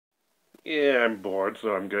Yeah, I'm bored,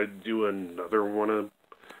 so I'm gonna do another one of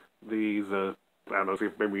these. I don't know, see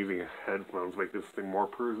if maybe using headphones make this thing more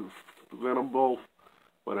presentable.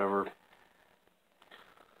 Whatever.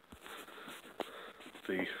 Let's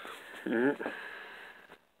see.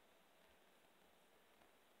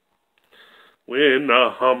 When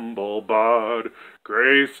a humble bard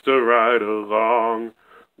graced to ride along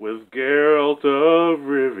with Geralt of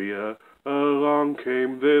Rivia, along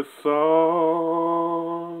came this song.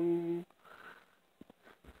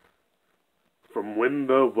 From when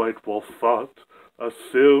the White Wolf fought a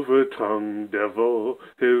silver-tongued devil,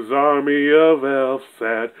 his army of elves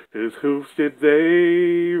sat, his hoofs did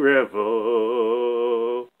they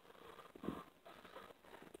revel.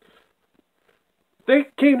 They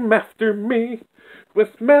came after me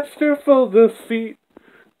with masterful deceit,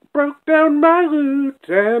 broke down my lute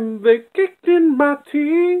and they kicked in my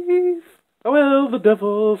teeth. Oh, well, the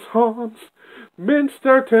devil's haunts minced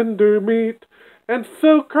our tender meat, and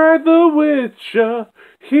so cried the witcher,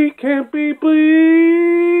 he can't be bleed.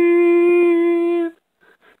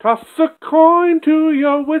 Toss a coin to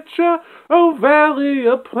your witcher, oh valley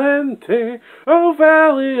of plenty, oh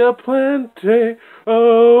valley of plenty,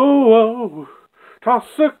 oh, oh.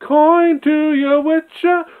 Toss a coin to your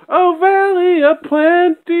witcher, oh valley of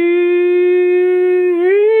plenty.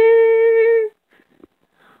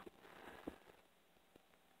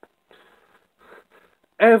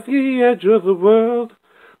 At the edge of the world,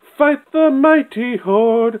 fight the mighty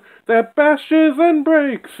horde that bashes and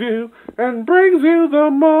breaks you and brings you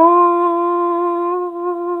the more.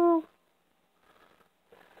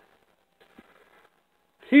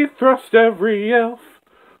 He thrust every elf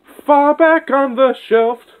far back on the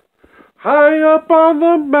shelf, high up on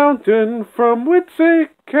the mountain from whence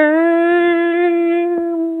it came.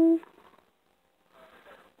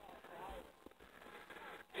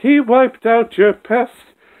 He wiped out your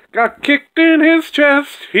pest, got kicked in his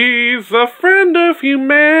chest. He's a friend of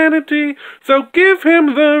humanity, so give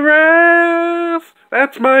him the rest.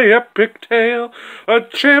 That's my epic tale. A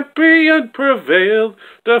champion prevailed,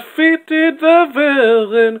 defeated the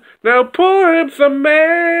villain. Now pour him some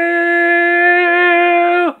ale.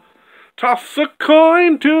 Toss a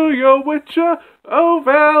coin to your witcher, oh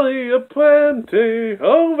valley of plenty,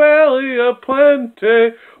 oh valley of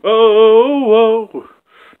plenty, oh, oh.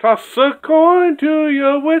 Toss a coin to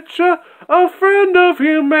your witcher, a friend of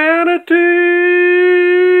humanity.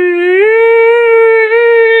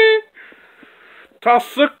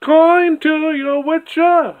 Toss a coin to your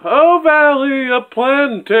witcher, oh valley of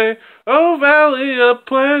plenty, oh valley of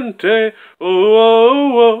plenty, oh,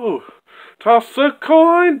 oh, oh. Toss a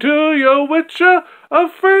coin to your witcher, a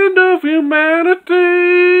friend of humanity.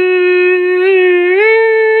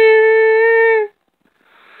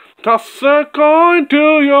 Toss a coin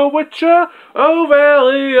to your witcher, oh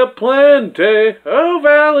valley of plenty, oh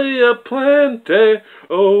valley of plenty,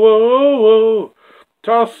 oh, oh, oh.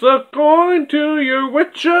 Toss a coin to your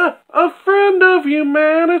witcher, a friend of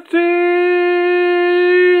humanity.